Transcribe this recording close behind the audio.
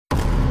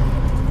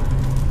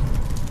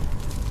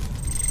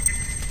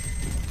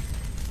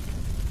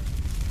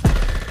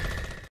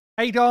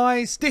Hey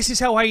guys, this is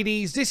Hell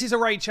Hades. This is a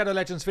Raid Shadow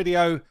Legends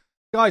video.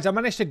 Guys, I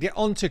managed to get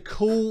onto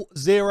Cool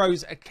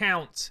Zero's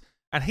account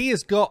and he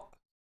has got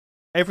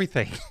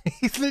everything.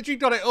 He's literally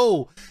got it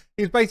all.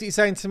 He's basically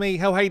saying to me,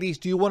 Hell Hades,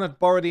 do you want to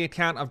borrow the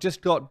account? I've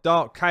just got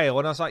Dark Kael.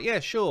 And I was like,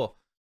 yeah, sure.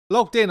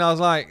 Logged in, I was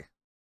like,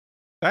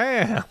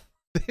 damn,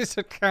 this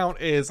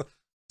account is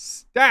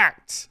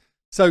stacked.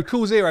 So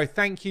Cool Zero,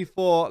 thank you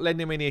for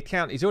lending me the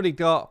account. He's already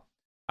got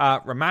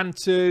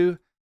Ramantu.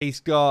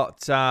 He's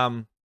got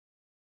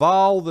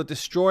Val the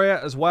Destroyer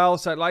as well.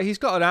 So like he's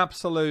got an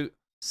absolute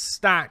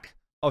stack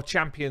of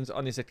champions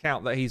on his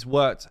account that he's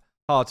worked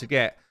hard to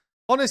get.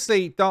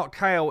 Honestly, Dark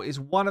Kael is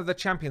one of the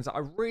champions that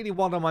I really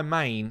want on my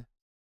main,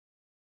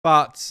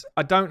 but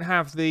I don't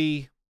have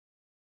the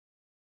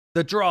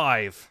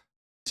drive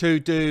to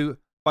do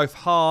both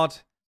hard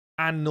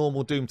and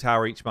normal Doom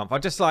Tower each month. I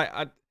just like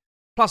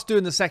plus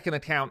doing the second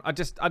account, I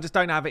just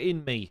don't have it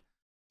in me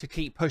to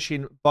keep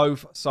pushing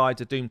both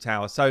sides of Doom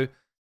Tower. So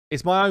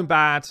it's my own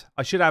bad.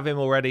 I should have him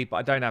already, but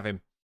I don't have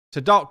him.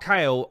 So Dark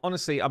Kael,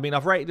 honestly, I mean,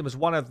 I've rated him as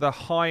one of the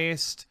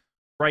highest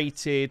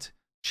rated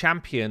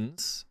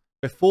champions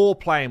before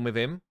playing with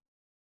him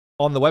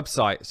on the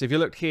website. So if you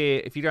look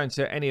here, if you go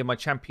into any of my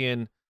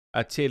champion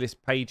tier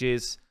list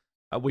pages,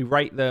 we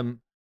rate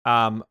them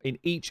in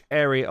each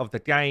area of the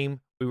game.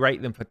 We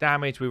rate them for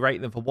damage. We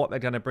rate them for what they're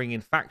going to bring in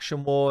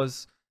faction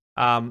wars.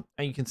 And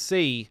you can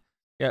see,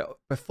 yeah,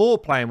 before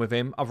playing with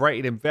him, I've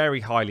rated him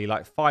very highly,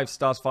 like 5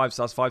 stars, 5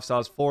 stars, 5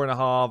 stars,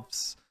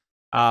 4.5s.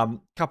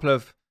 Couple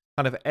of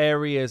kind of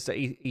areas that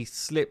he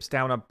slips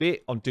down a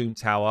bit on Doom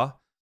Tower,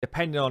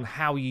 depending on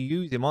how you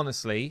use him,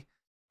 honestly.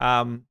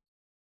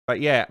 But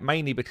yeah,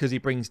 mainly because he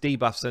brings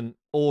debuffs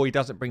or he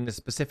doesn't bring the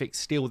specific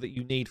skill that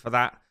you need for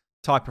that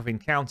type of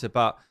encounter.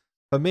 But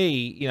for me,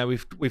 you know,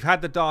 we've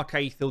had the Dark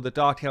Aethel, the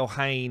Dark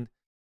Elhain,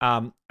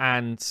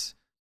 and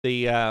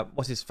the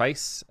what's his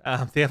face,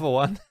 the other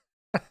one.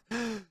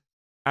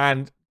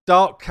 And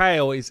Dark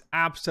Kael is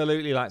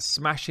absolutely like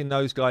smashing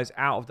those guys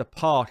out of the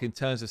park in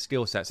terms of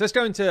skill sets. Let's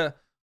go into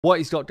what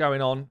he's got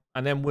going on,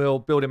 and then we'll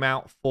build him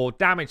out for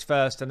damage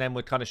first, and then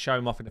we'll kind of show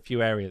him off in a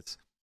few areas.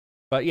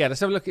 But yeah, let's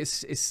have a look at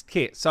his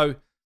kit. So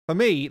for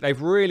me,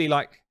 they've really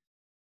like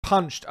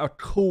punched a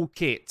cool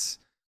kit.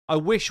 I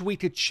wish we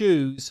could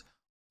choose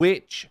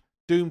which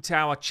Doom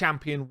Tower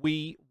champion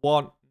we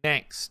want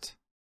next.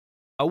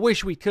 I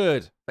wish we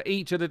could for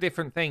each of the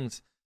different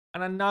things.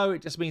 And I know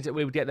it just means that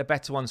we would get the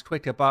better ones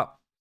quicker, but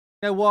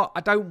you know what?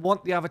 I don't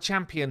want the other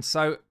champions.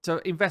 So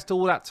to invest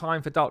all that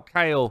time for Dark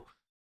Kael,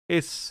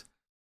 it's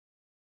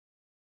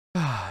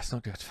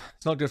not good.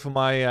 It's not good for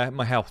my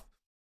my health.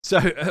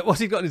 So what's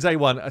he got in his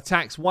A1?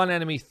 Attacks one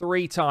enemy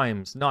 3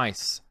 times.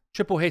 Nice.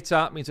 Triple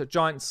hitter means that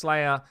Giant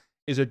Slayer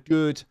is a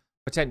good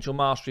potential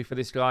mastery for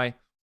this guy.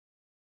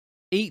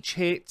 Each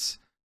hit,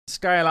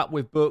 scale up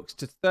with books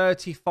to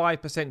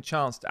 35%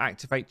 chance to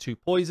activate 2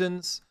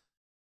 poisons,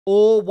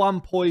 or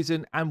 1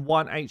 poison and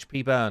 1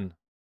 HP burn.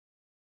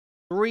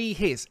 3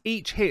 hits.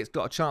 Each hit's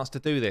got a chance to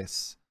do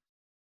this.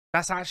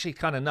 That's actually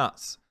kind of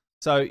nuts.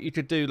 So you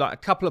could do like a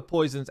couple of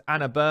poisons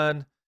and a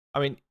burn. I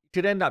mean, you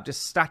could end up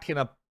just stacking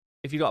up.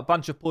 If you've got a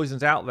bunch of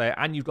poisons out there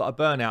and you've got a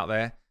burn out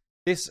there,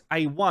 this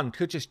A1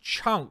 could just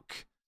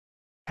chunk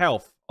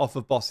health off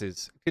of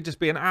bosses. It could just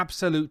be an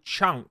absolute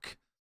chunk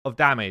of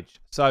damage.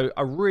 So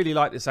I really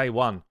like this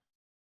A1.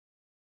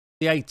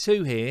 The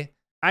A2 here,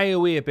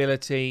 AoE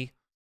ability,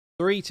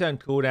 3-turn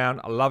cooldown.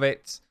 I love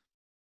it.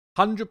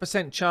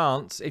 100%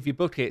 chance, if you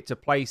book it, to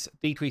place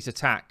decrease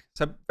attack.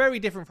 So very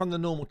different from the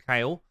normal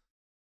Kael.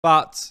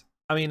 But,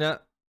 I mean,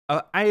 a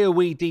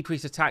AoE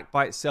decrease attack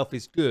by itself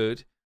is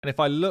good. And if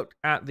I look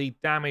at the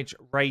damage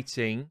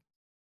rating,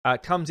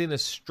 it comes in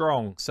as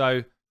strong.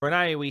 So for an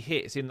AoE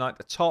hit, it's in like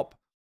the top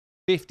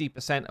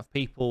 50% of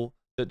people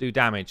that do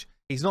damage.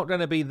 He's not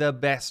going to be the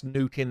best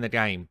nuke in the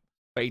game,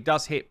 but he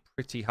does hit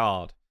pretty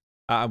hard.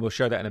 And we'll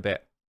show that in a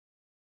bit.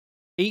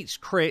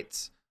 Each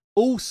crit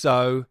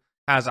also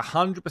has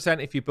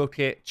 100%, if you book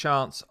it,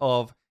 chance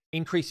of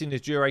increasing the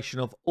duration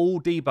of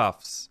all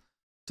debuffs.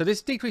 So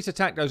this decreased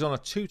attack goes on a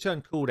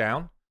 2-turn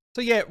cooldown.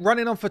 So yeah,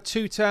 running on for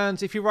 2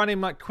 turns. If you run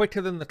him like quicker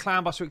than the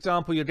Clown Boss, for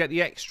example, you'll get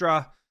the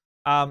extra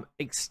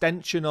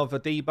extension of a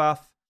debuff.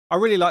 I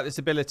really like this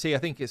ability. I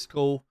think it's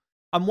cool.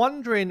 I'm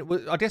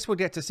wondering, I guess we'll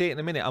get to see it in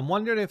a minute. I'm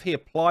wondering if he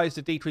applies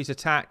the decreased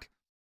attack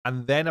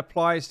and then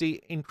applies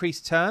the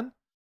increased turn.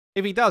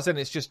 If he does, then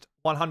it's just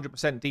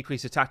 100%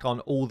 decreased attack on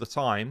all the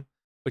time,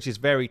 which is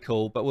very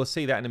cool, but we'll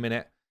see that in a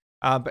minute.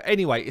 But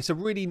anyway, it's a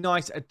really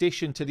nice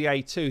addition to the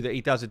A2 that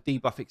he does a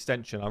debuff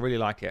extension. I really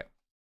like it.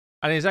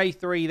 And his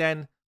A3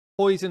 then,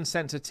 poison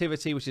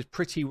sensitivity, which is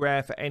pretty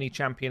rare for any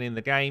champion in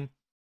the game,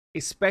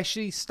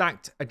 especially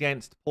stacked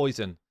against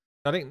poison.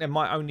 I think there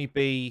might only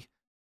be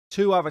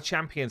 2 other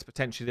champions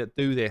potentially that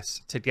do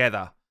this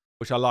together,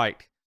 which I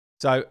like.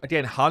 So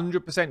again,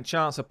 100%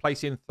 chance of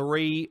placing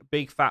 3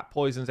 big fat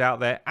poisons out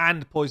there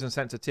and poison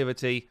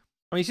sensitivity.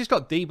 I mean, he's just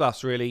got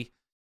debuffs really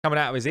coming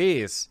out of his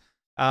ears.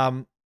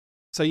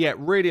 So yeah,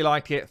 really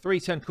like it.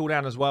 3-turn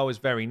cooldown as well is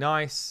very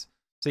nice.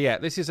 So yeah,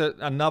 this is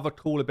another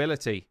cool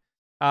ability.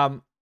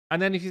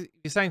 And then if you're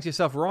saying to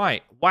yourself,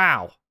 right,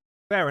 wow,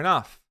 fair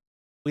enough.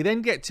 We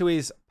then get to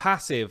his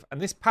passive,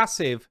 and this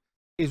passive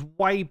is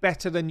way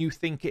better than you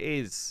think it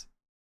is.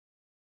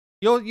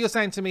 You're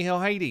saying to me,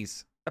 Hill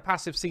Hades, the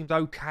passive seems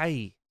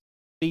okay.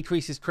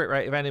 Decreases crit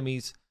rate of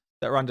enemies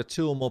that are under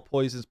 2 or more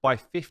poisons by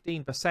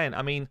 15%.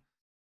 I mean,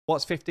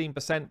 what's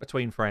 15%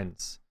 between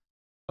friends?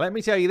 Let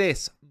me tell you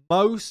this.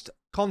 Most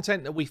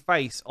content that we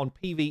face on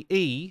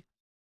PvE,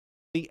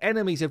 the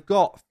enemies have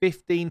got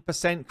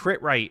 15%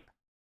 crit rate.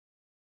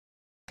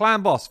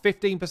 Clan boss,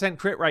 15%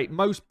 crit rate.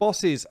 Most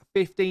bosses,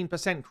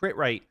 15% crit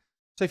rate.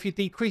 So if you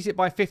decrease it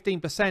by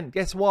 15%,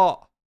 guess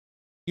what?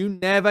 You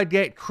never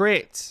get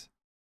crit.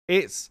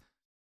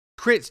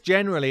 Crits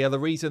generally are the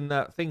reason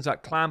that things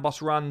like clan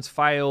boss runs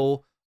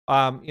fail.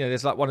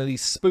 There's like one of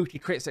these spooky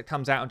crits that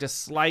comes out and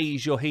just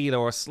slays your healer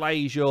or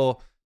slays your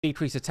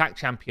decreased attack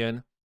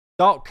champion.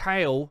 Dark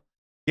Kael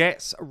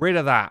gets rid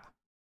of that.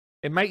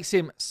 It makes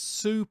him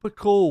super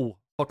cool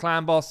for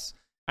clan boss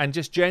and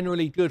just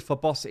generally good for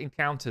boss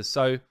encounters.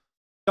 So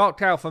Dark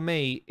Kael for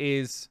me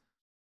is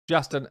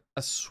just a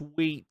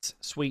sweet,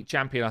 sweet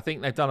champion. I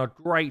think they've done a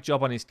great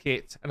job on his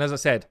kit. And as I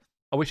said,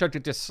 I wish I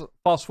could just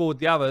fast forward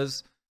the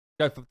others,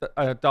 go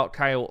for Dark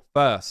Kael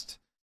first.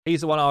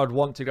 He's the one I would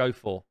want to go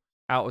for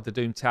out of the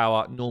Doom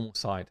Tower normal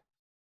side.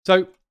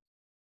 So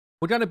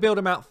we're going to build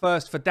him out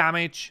first for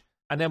damage,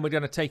 and then we're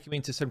going to take him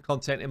into some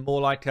content in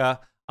more like a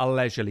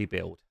leisurely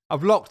build.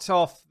 I've locked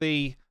off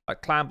the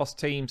clan boss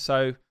team,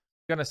 so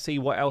we're going to see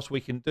what else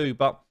we can do.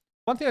 But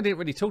one thing I didn't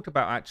really talk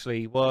about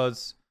actually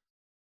was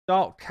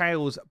Dark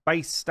Kael's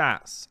base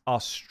stats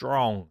are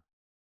strong.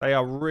 They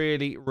are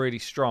really, really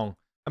strong.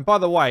 And by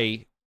the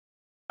way,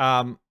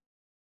 I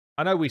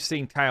know we've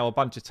seen Kael a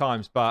bunch of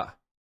times, but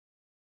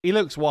he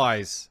looks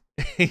wise.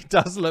 He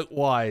does look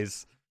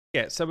wise.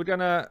 Yeah, so we're going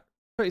to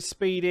put his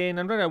speed in.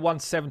 I'm going to go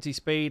 170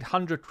 speed,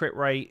 100 crit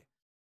rate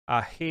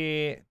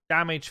here.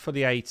 Damage for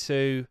the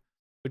A2.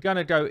 We're going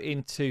to go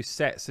into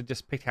sets and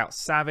just pick out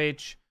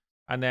Savage.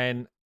 And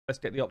then let's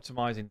get the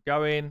optimizing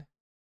going.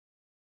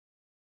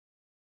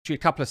 A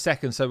couple of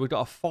seconds. So we've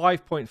got a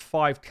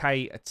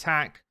 5.5k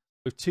attack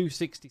with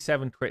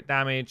 267 crit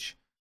damage.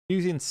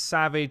 Using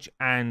Savage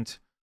and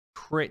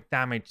crit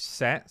damage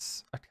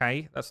sets.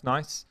 Okay, that's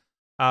nice.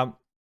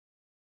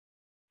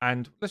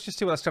 And let's just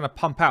see what that's going to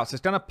pump out. So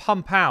it's going to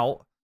pump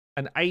out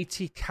an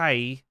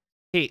 80k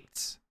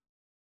hit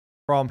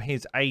from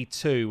his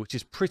A2, which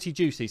is pretty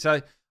juicy. So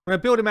I'm going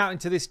to build him out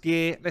into this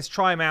gear. Let's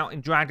try him out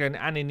in Dragon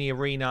and in the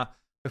arena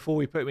before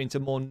we put him into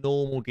more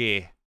normal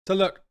gear. So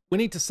look, we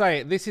need to say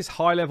it. This is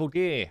high-level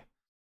gear.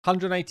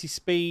 180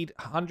 speed,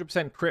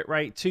 100% crit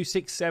rate,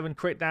 267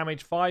 crit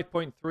damage,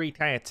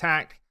 5.3k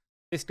attack.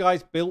 This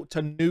guy's built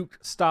to nuke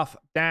stuff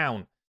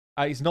down.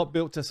 He's not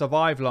built to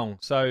survive long.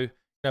 So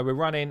we're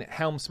running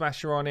Helm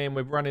Smasher on him.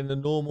 We're running the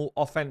normal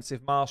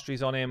offensive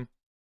masteries on him.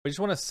 We just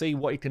want to see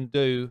what he can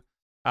do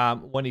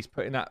when he's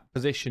put in that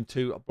position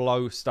to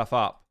blow stuff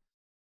up.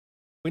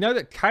 We know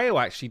that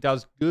Kael actually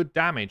does good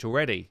damage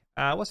already.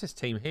 What's this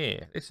team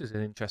here? This is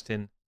an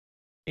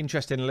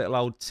interesting little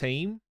old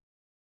team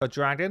for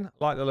Dragon.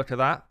 Like the look of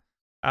that.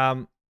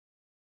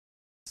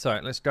 So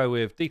let's go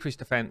with decreased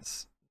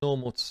defense,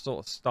 normal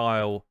sort of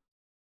style,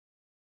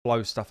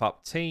 blow stuff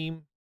up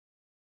team.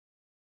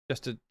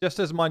 Just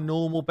as my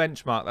normal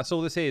benchmark. That's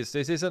all this is.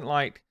 This isn't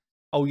like,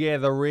 oh yeah,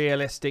 the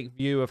realistic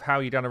view of how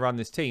you're going to run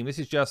this team. This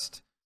is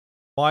just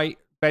my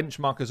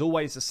benchmark is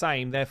always the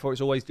same. Therefore, it's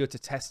always good to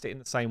test it in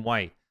the same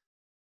way.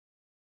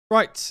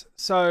 Right,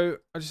 so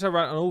I just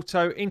run an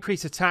auto.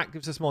 Increase attack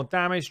gives us more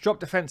damage.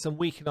 Drop defense and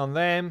weaken on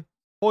them.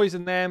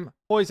 Poison them.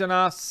 Poison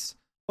us.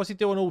 What's he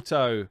do on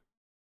auto?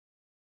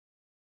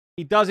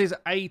 He does his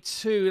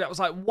A2. That was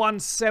like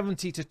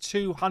 170 to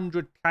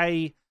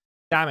 200k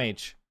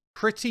damage.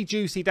 Pretty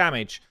juicy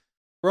damage.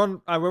 We're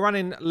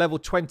running level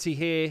 20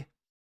 here.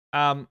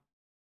 I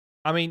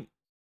mean,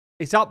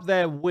 it's up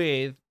there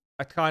with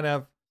a kind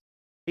of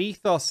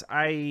Ethos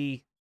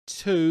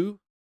A2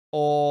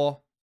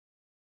 or...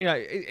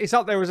 it's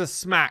up there as a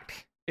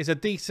smack. It's a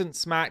decent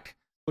smack.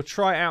 We'll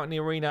try it out in the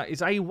arena. Is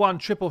A1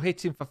 triple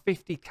hitting for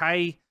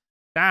 50k?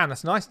 Damn,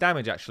 that's nice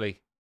damage, actually.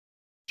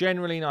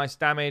 Generally nice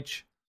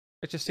damage.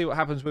 Let's just see what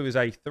happens with his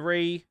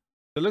A3.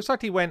 It looks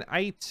like he went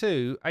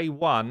A2,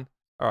 A1.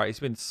 All right, he's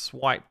been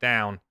swiped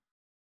down.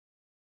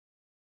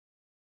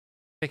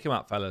 Pick him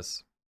up,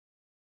 fellas.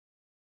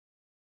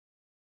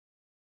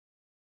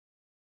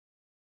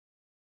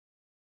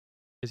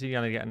 Is he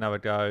going to get another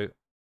go?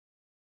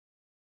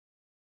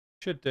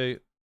 Should do.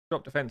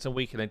 Drop defense and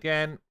weaken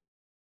again.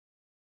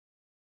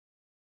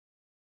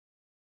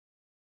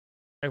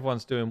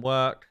 Everyone's doing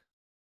work.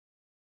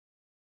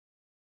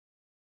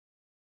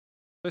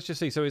 Let's just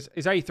see. So his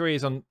A3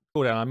 is on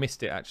cooldown. I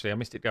missed it, actually. I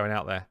missed it going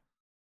out there.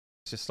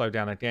 Let's just slow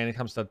down again. It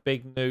comes to the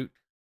big nuke.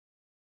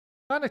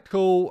 Kind of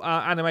cool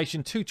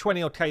animation.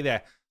 220 odd K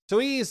there. So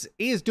he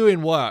is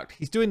doing work.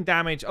 He's doing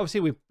damage. Obviously,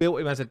 we've built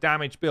him as a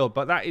damage build,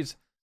 but that is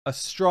a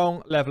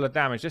strong level of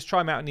damage. Let's try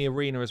him out in the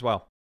arena as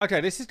well.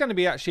 Okay, this is going to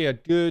be actually a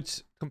good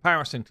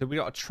comparison because we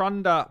got a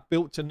Trunda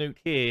built to nuke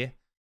here.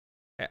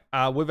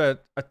 with a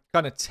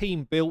kind of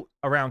team built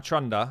around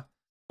Trunder.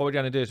 What we're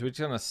going to do is we're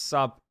just going to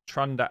sub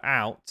Trunder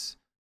out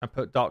and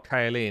put Dark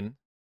Kael in.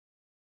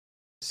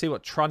 See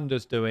what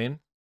Trunder's doing.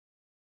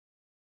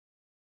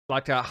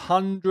 Like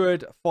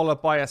 100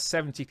 followed by a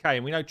 70k.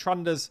 And we know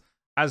Trunder's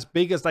as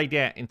big as they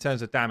get in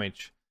terms of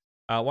damage.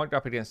 Won't go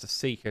up against the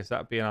Seekers.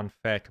 That would be an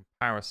unfair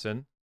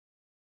comparison.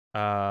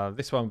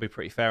 This one would be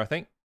pretty fair, I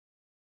think.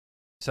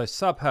 So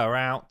sub her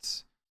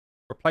out.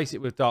 Replace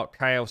it with Dark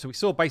Kael. So we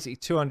saw basically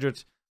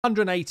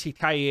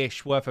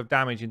 180k-ish worth of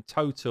damage in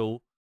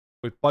total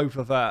with both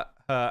of her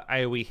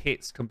AoE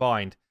hits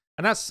combined.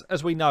 And that's,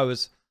 as we know,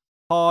 as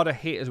hard a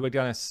hit as we're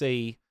going to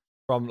see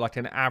from like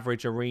an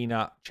average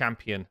arena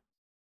champion.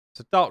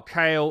 So Dark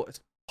Kael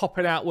is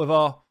popping out with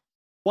a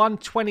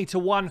 120 to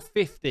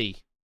 150.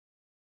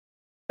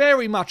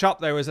 Very much up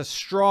there as a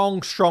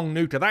strong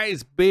nuker. That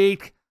is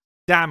big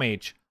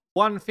damage.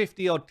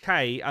 150 odd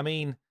K. I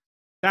mean,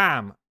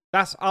 damn,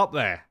 that's up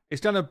there.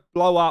 It's going to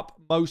blow up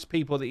most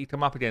people that you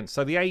come up against.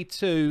 So the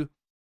A2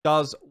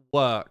 does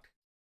work.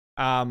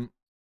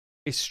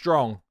 It's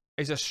strong.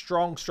 It's a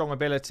strong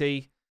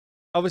ability.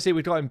 Obviously,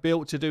 we've got him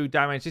built to do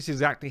damage. This is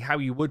exactly how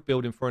you would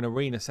build him for an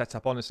arena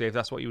setup, honestly, if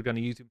that's what you were going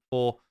to use him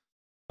for.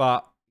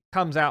 But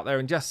comes out there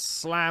and just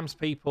slams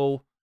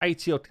people.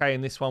 80 odd K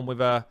in this one with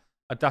a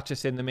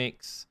Duchess in the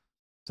mix.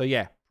 So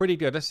yeah, pretty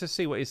good. Let's just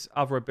see what his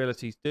other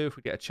abilities do if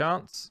we get a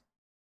chance.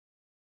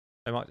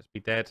 They might just be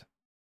dead.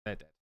 They're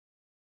dead.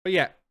 But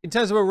yeah, in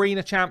terms of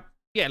arena champ,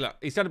 yeah, look,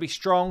 he's going to be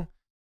strong.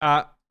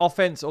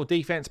 Offense or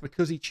defense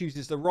because he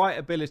chooses the right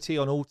ability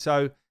on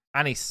auto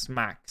and he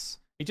smacks.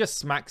 He just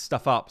smacks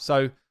stuff up.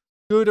 So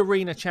good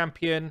arena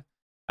champion.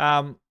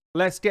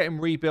 Let's get him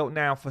rebuilt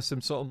now for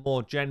some sort of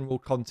more general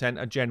content,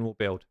 a general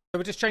build. So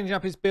we're just changing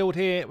up his build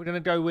here. We're going to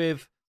go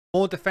with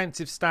more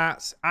defensive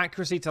stats,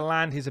 accuracy to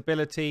land his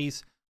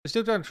abilities. We're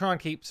still going to try and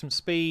keep some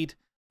speed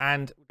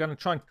and we're going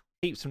to try and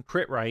keep some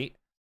crit rate.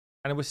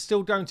 And we're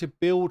still going to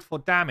build for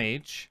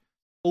damage,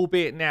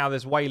 albeit now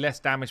there's way less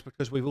damage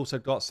because we've also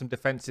got some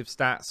defensive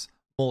stats,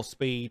 more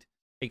speed,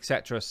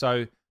 etc.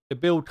 So the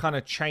build kind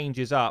of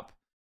changes up.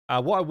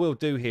 What I will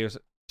do here is,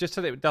 just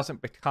so that it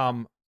doesn't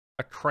become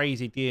a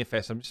crazy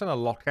DFS, I'm just going to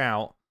lock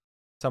out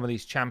some of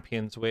these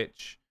champions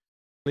which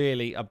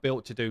clearly are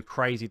built to do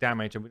crazy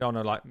damage and we don't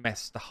want to like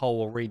mess the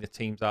whole arena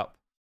teams up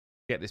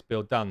to get this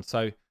build done.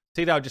 So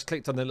see that I just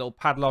clicked on the little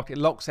padlock, it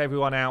locks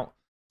everyone out.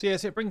 So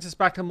yes, it brings us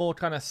back a more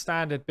kind of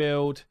standard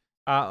build,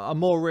 a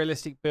more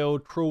realistic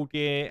build, cruel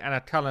gear, and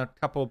a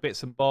couple of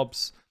bits and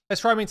bobs.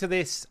 Let's throw him into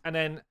this, and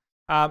then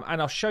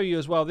and I'll show you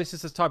as well. This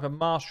is the type of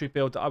mastery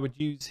build that I would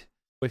use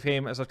with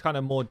him as a kind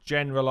of more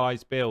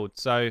generalized build.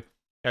 So you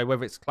know,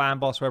 whether it's clan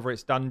boss, whether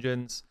it's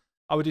dungeons,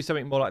 I would do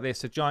something more like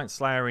this. A giant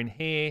slayer in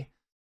here,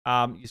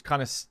 use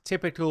kind of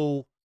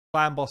typical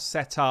clan boss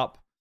setup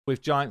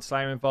with giant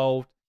slayer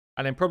involved,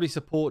 and then probably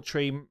support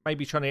tree,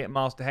 maybe trying to get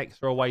master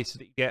hexer away so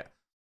that you get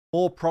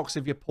more procs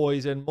of your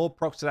poison, more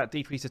procs to that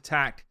decreased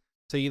attack,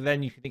 so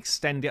then you can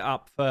extend it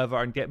up further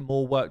and get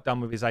more work done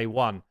with his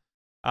A1.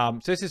 So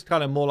this is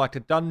kind of more like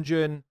a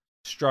dungeon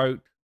stroke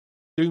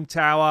Doom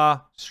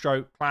Tower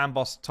stroke clan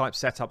boss type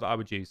setup that I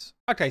would use.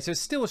 Okay, so it's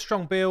still a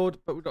strong build,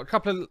 but we've got a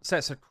couple of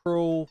sets of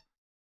cruel,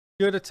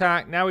 good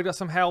attack. Now we've got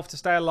some health to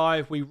stay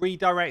alive. We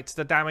redirect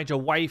the damage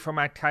away from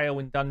our Kael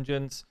in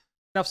dungeons.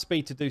 Enough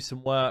speed to do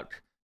some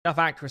work, enough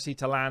accuracy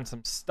to land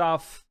some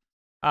stuff.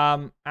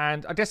 And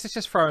I guess let's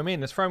just throw him in.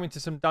 Let's throw him into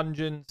some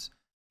dungeons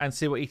and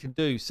see what he can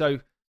do. So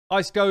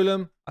Ice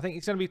Golem, I think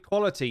it's going to be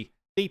quality.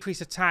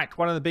 Decrease attack,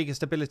 one of the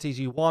biggest abilities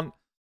you want.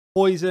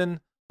 Poison,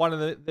 one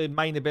of the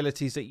main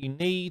abilities that you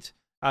need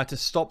to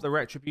stop the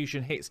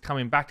retribution hits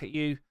coming back at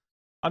you.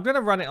 I'm going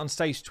to run it on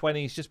stage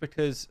 20s just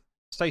because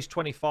stage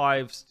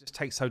 25s just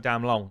takes so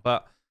damn long.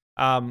 But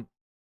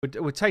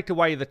would take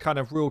away the kind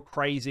of real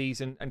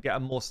crazies and get a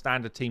more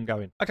standard team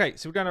going. Okay,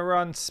 so we're going to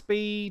run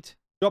speed,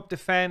 drop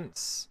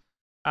defense,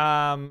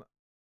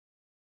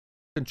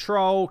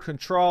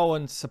 control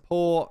and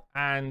support,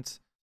 and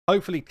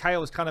hopefully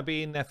Kael's kind of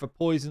be in there for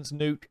poisons,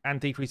 nuke,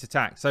 and decreased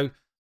attack. So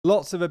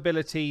lots of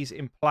abilities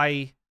in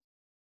play.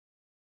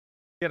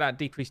 Get that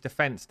decreased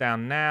defense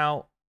down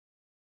now.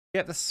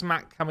 Get the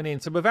smack coming in.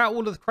 So without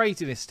all of the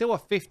craziness, still a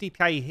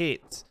 50k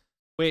hit,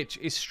 which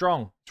is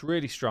strong. It's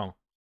really strong.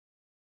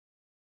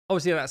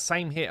 Obviously, that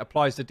same hit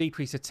applies to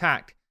decreased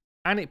attack,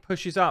 and it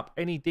pushes up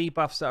any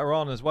debuffs that are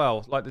on as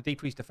well, like the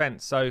decreased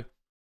defense. So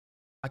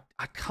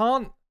I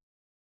can't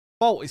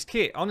fault his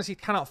kit. Honestly,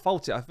 cannot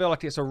fault it. I feel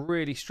like it's a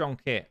really strong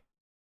kit.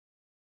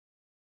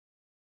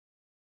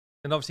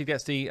 And obviously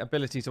gets the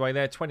abilities away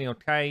there. 20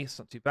 odd K. It's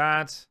not too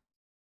bad.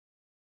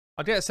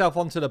 I'll get myself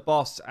onto the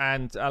boss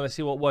and let's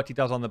see what work he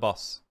does on the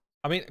boss.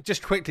 I mean,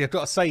 just quickly, I've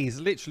got to say, he's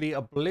literally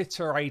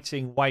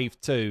obliterating wave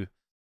 2.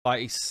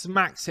 Like, he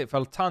smacks it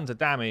for tons of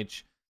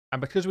damage. And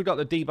because we've got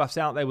the debuffs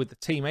out there with the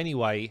team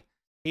anyway,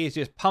 he is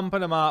just pumping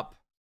them up.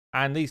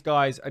 And these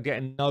guys are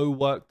getting no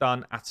work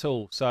done at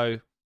all. So,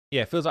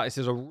 yeah, it feels like this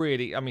is a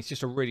really, I mean, it's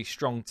just a really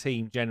strong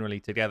team generally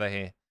together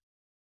here.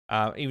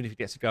 Even if he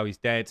gets to go, he's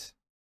dead.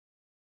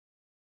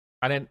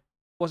 And then,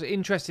 what's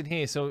interesting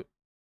here, so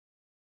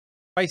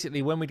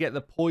basically when we get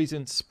the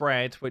poison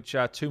spread, which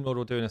Tomb Lord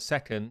will do in a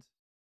second,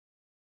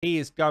 he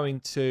is going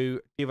to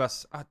give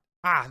us...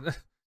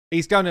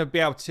 he's going to be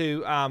able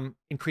to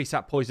increase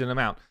that poison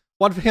amount.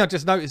 One thing I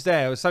just noticed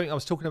there was something I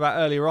was talking about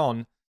earlier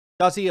on.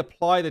 Does he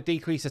apply the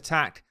decrease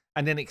attack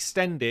and then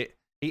extend it?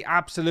 He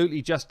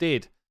absolutely just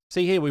did.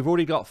 See here, we've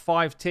already got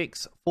 5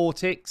 ticks, 4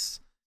 ticks.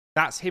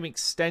 That's him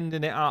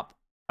extending it up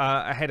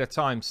ahead of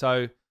time.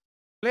 So,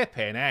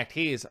 flipping heck,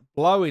 he is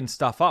blowing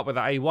stuff up with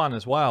that A1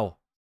 as well.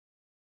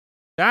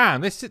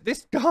 Damn,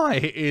 this guy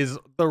is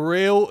the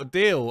real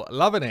deal.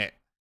 Loving it.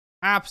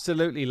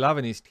 Absolutely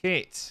loving his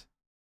kit.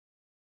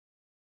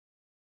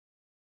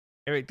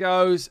 Here it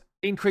goes.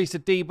 Increase the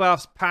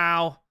debuffs,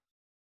 pow.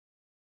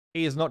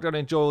 He is not going to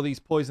enjoy all these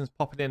poisons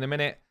popping in a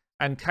minute.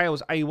 And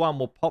Kael's A1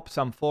 will pop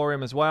some for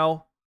him as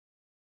well.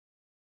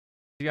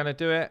 Is he going to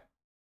do it?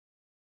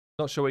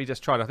 Not sure what he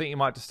just tried. I think he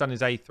might just stun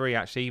his A3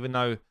 actually, even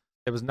though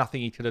there was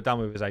nothing he could have done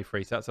with his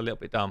A3. So that's a little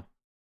bit dumb.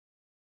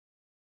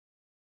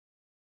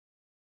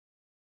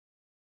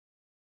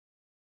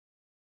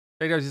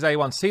 There goes his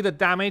A1. See the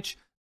damage?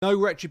 No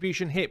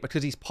retribution hit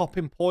because he's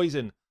popping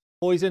poison.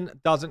 Poison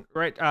doesn't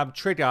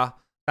trigger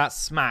that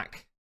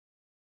smack.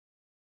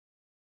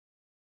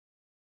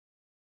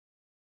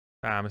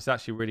 Damn, it's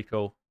actually really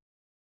cool.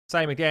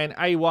 Same again.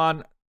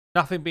 A1.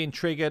 Nothing being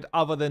triggered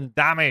other than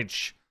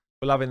damage.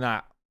 We're loving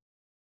that.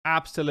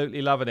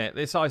 Absolutely loving it.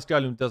 This Ice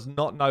Golem does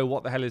not know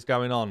what the hell is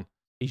going on.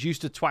 He's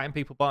used to twatting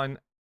people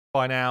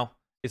by now.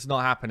 It's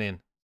not happening.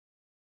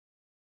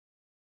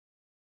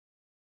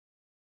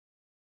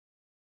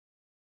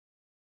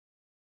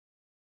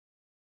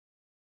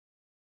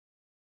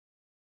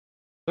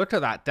 Look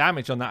at that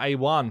damage on that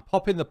A1.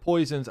 Popping the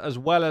poisons as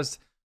well as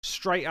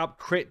straight up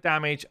crit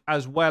damage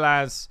as well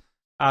as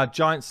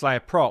Giant Slayer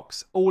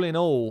procs. All in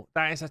all,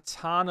 that is a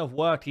ton of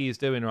work he is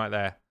doing right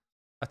there.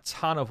 A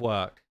ton of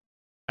work.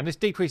 And this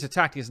decreased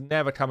attack is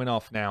never coming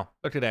off now.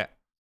 Look at it.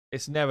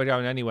 It's never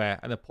going anywhere.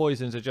 And the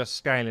poisons are just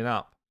scaling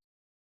up.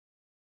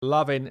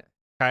 Loving.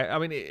 Okay, I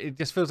mean, it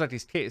just feels like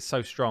his kit is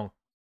so strong.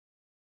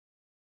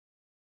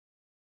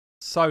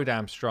 So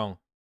damn strong.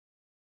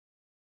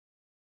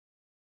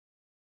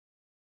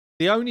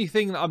 The only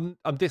thing that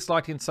I'm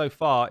disliking so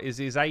far is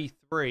his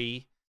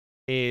A3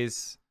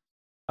 is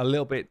a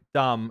little bit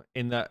dumb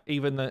in that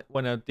even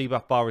when a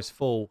debuff bar is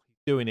full, he's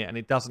doing it and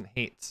it doesn't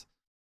hit.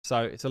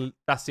 So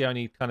that's the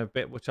only kind of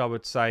bit which I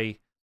would say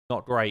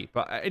not great.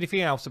 But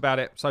anything else about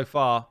it so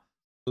far,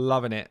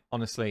 loving it,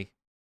 honestly.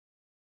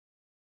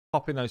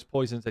 Popping those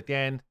poisons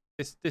again.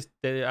 This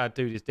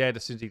dude is dead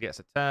as soon as he gets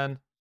a turn.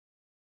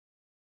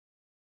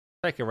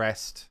 Take a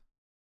rest.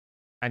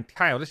 And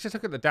Kael, let's just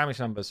look at the damage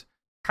numbers.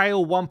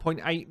 Kael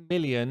 1.8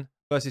 million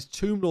versus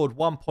Tomb Lord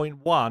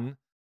 1.1.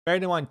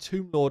 Bearing in mind,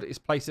 Tomb Lord is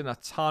placing a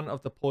ton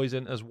of the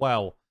poison as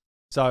well.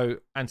 So,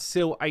 and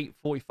Seal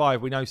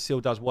 845, we know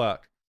Seal does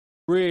work.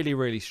 Really,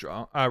 really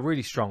strong.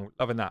 Really strong.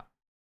 Loving that.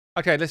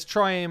 Okay, let's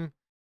try him,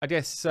 I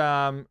guess,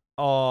 on...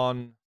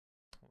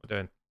 What we're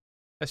doing?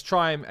 Let's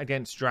try him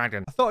against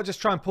Dragon. I thought I'd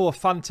just try and pull a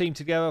fun team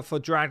together for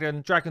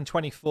Dragon. Dragon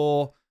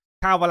 24.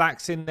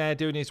 Calvalax in there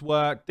doing his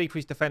work.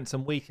 Decrease defense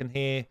and weaken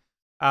here.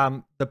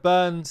 The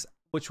burns,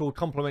 which will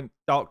complement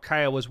Dark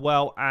Kael as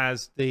well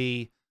as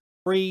the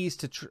freeze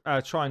to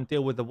try and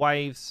deal with the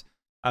waves.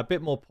 A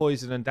bit more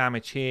poison and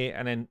damage here.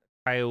 And then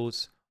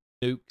Kael's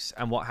nukes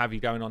and what have you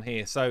going on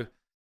here. So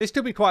this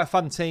could be quite a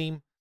fun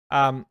team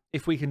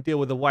if we can deal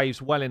with the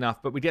waves well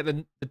enough. But we get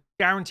the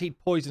guaranteed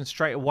poison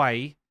straight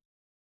away.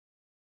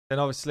 Then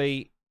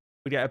obviously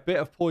we get a bit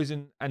of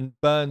poison and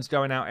burns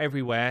going out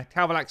everywhere.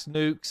 Calvalax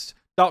nukes.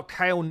 Dark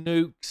Kael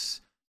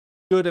nukes.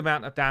 Good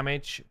amount of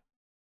damage.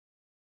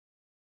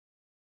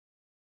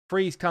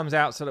 Freeze comes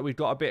out so that we've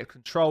got a bit of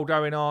control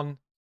going on.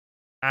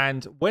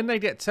 And when they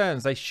get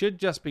turns, they should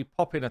just be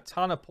popping a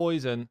ton of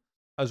poison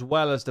as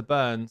well as the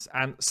burns.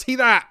 And see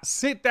that?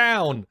 Sit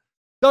down.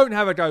 Don't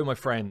have a go, my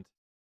friend.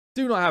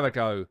 Do not have a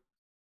go.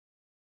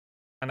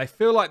 And they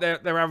feel like they're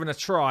having a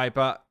try,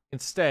 but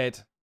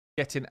instead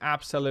getting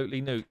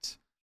absolutely nuked.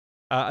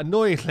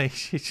 Annoyingly,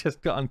 she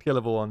just got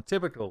unkillable on.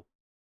 Typical.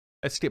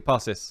 Let's skip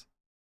past this.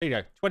 There you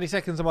go. 20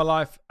 seconds of my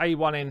life.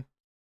 A1 in.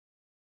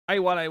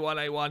 A1, A1,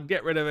 A1.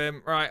 Get rid of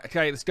him. Right,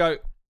 okay, let's go.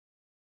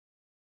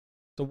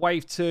 So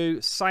wave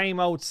 2. Same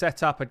old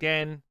setup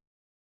again.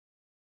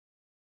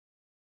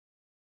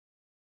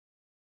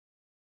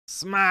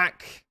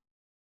 Smack.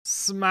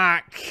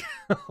 Smack.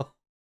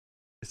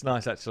 It's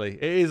nice, actually.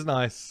 It is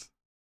nice.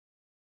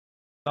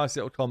 Nice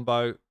little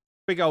combo.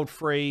 Big old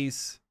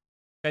freeze.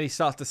 Then he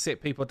starts to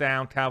sit people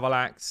down.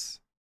 Calvalax.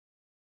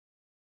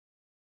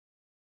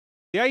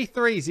 The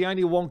A3 is the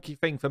only wonky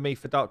thing for me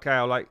for Dark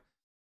Kael. Like,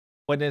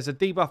 when there's a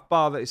debuff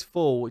bar that is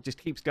full, it just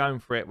keeps going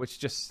for it, which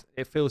just,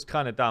 it feels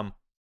kind of dumb.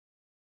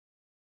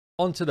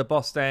 Onto the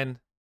boss then.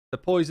 The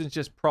poisons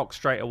just proc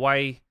straight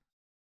away.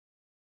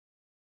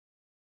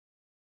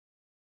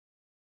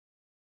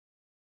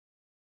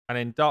 And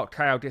then Dark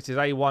Kael gets his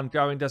A1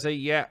 going, does he?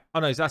 Yeah. Oh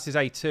no, that's his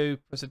A2.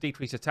 Puts a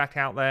decreased attack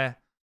out there.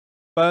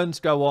 Burns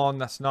go on.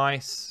 That's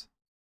nice.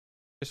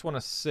 Just want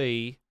to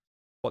see.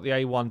 what the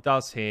A1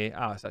 does here.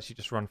 Oh, it's actually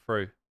just run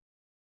through.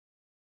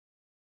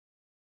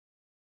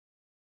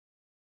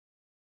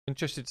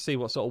 Interested to see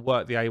what sort of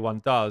work the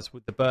A1 does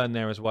with the burn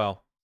there as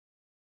well.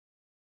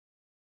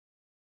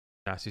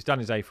 Now, so he's done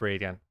his A3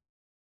 again.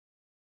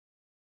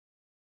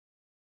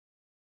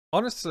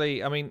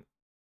 Honestly, I mean,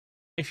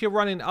 if you're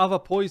running other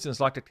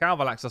poisons like a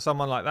Calvalax or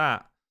someone like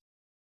that,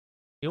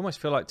 you almost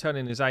feel like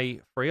turning his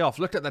A3 off.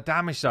 Look at the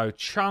damage, though.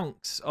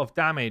 Chunks of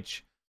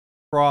damage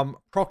from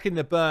proccing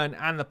the burn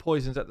and the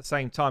poisons at the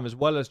same time, as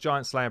well as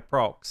Giant Slayer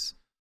procs.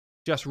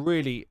 Just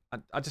really,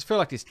 I just feel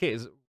like this kit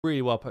is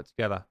really well put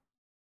together.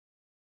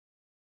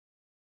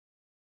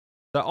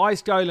 The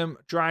Ice Golem,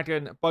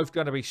 Dragon, both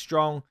going to be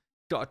strong.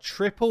 Got a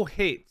triple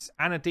hit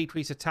and a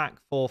decrease attack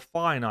for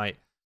Finite,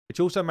 which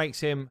also makes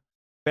him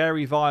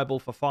very viable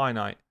for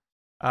Finite.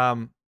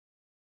 And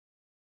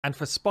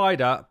for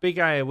Spider, big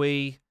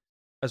AoE,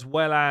 as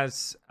well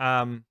as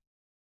the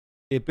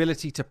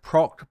ability to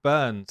proc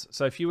burns.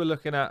 So if you were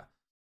looking at,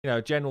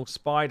 a general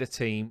Spider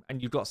team,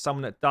 and you've got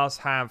someone that does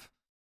have,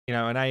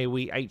 an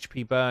AoE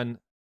HP burn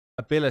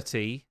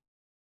ability,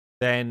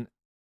 then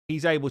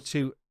he's able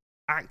to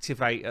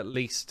activate at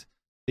least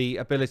the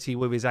ability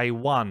with his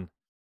A1,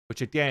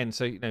 which again,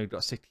 so you've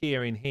got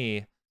Sakir in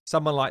here.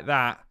 Someone like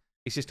that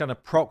is just going to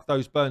proc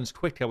those burns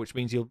quicker, which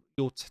means you'll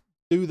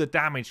do the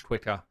damage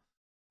quicker.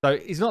 So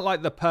he's not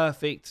like the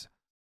perfect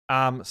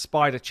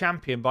Spider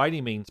champion by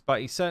any means,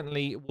 but he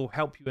certainly will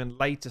help you in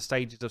later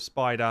stages of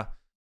Spider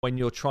when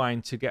you're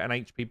trying to get an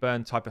HP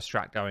burn type of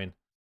strat going.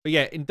 But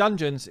yeah, in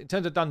terms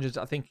of dungeons,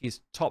 I think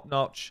he's top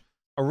notch.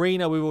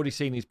 Arena, we've already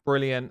seen, he's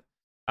brilliant.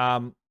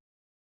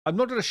 I'm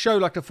not going to show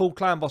like a full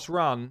clan boss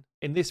run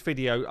in this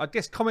video. I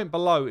guess comment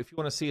below if you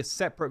want to see a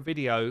separate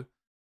video,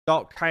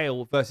 Dark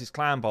Kael versus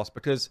clan boss,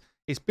 because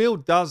his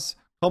build does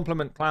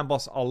complement clan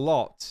boss a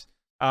lot.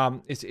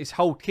 His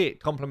whole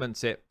kit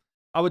complements it.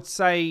 I would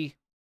say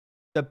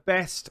the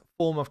best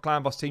form of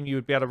clan boss team you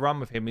would be able to run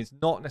with him is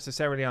not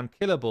necessarily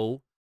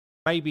unkillable,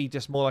 maybe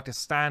just more like a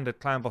standard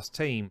clan boss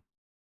team,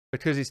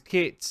 because his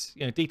kit,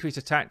 decreased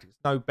attack,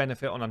 no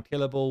benefit on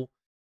unkillable.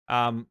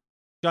 Giant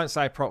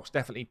Slayer proc's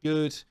definitely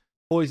good.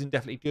 Poison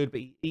definitely good, but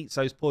he eats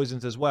those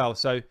poisons as well.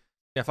 So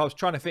if I was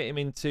trying to fit him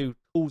into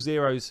Cool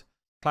Zero's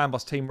clan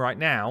boss team right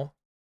now,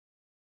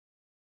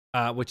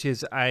 which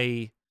is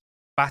a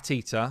Bat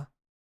Eater,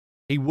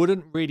 he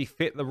wouldn't really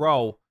fit the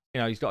role.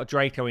 He's got a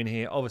Draco in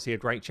here, obviously a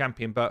great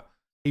champion, but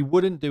he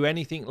wouldn't do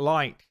anything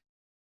like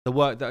the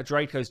work that a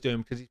Draco's doing,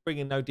 because he's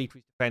bringing no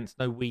decreased defense,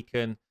 no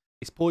weaken.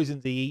 His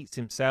poisons he eats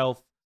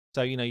himself.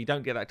 So, you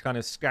don't get that kind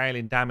of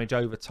scaling damage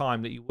over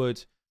time that you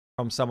would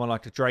from someone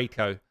like a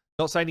Draco.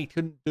 Not saying he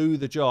couldn't do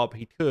the job,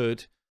 he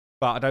could,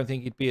 but I don't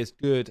think he'd be as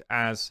good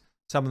as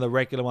some of the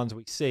regular ones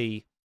we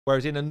see.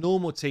 Whereas in a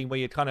normal team where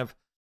you're kind of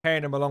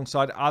pairing them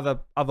alongside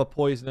other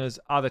poisoners,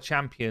 other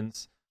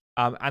champions,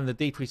 and the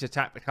decreased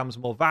attack becomes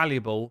more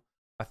valuable,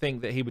 I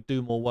think that he would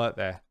do more work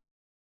there.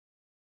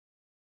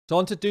 So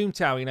on to Doom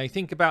Tower. You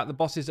think about the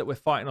bosses that we're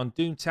fighting on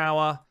Doom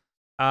Tower.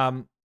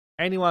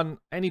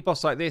 Any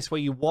boss like this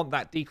where you want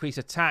that decreased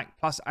attack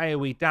plus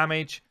AoE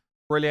damage,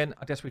 brilliant.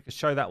 I guess we could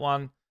show that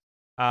one.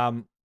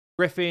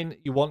 Griffin,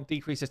 you want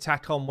decreased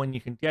attack on when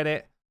you can get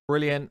it.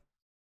 Brilliant.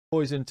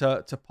 Poison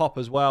to pop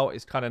as well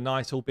is kind of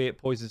nice, albeit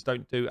poisons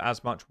don't do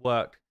as much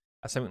work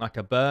as something like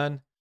a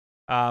burn.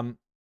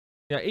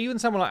 Even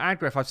someone like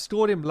Agrif, I've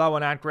scored him low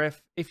on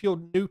Agrif. If you're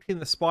nuking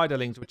the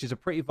Spiderlings, which is a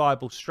pretty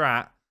viable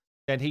strat,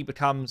 then he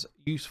becomes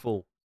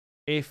useful.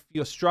 If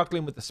you're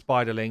struggling with the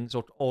Spiderlings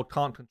or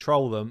can't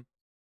control them,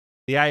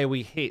 the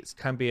AoE hits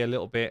can be a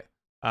little bit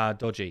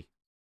dodgy.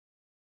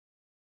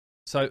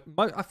 So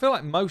I feel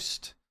like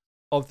most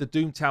of the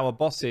Doom Tower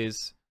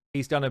bosses,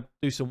 he's going to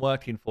do some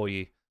work in for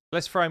you.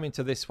 Let's throw him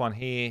into this one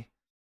here.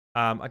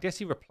 I guess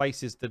he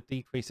replaces the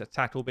decreased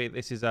attack, albeit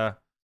this is a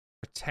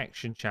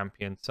protection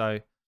champion. So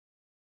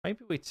maybe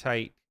we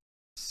take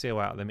Seal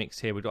out of the mix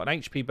here. We've got an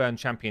HP burn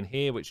champion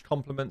here, which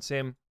complements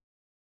him.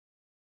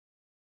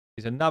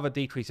 He's another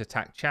decreased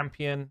attack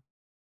champion,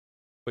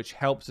 which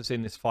helps us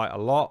in this fight a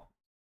lot.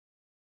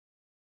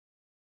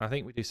 I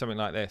think we do something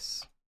like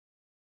this.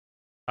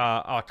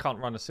 I can't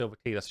run a silver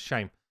key. That's a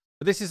shame.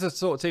 But this is the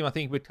sort of team I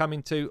think we'd come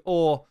into,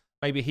 or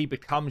maybe he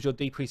becomes your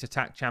decreased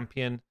attack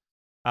champion.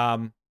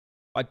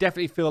 I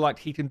definitely feel like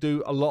he can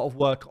do a lot of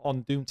work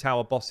on Doom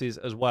Tower bosses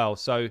as well.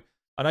 So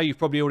I know you've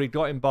probably already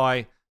got him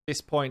by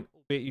this point,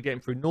 albeit you get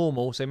him through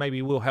normal, so maybe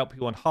he will help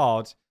you on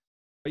hard.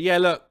 But yeah,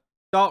 look,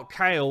 Dark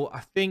Kael,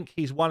 I think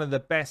he's one of the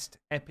best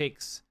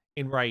epics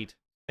in Raid.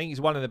 I think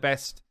he's one of the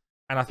best,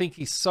 and I think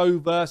he's so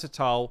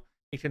versatile,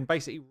 he can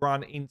basically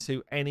run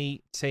into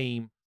any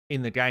team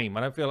in the game.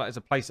 I don't feel like there's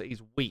a place that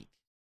he's weak.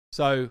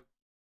 So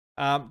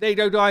there you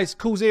go, guys.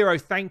 Cool Zero,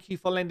 thank you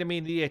for lending me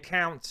the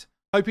account.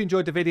 Hope you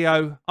enjoyed the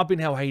video. I've been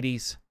Hell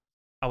Hades.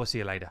 I will see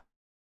you later.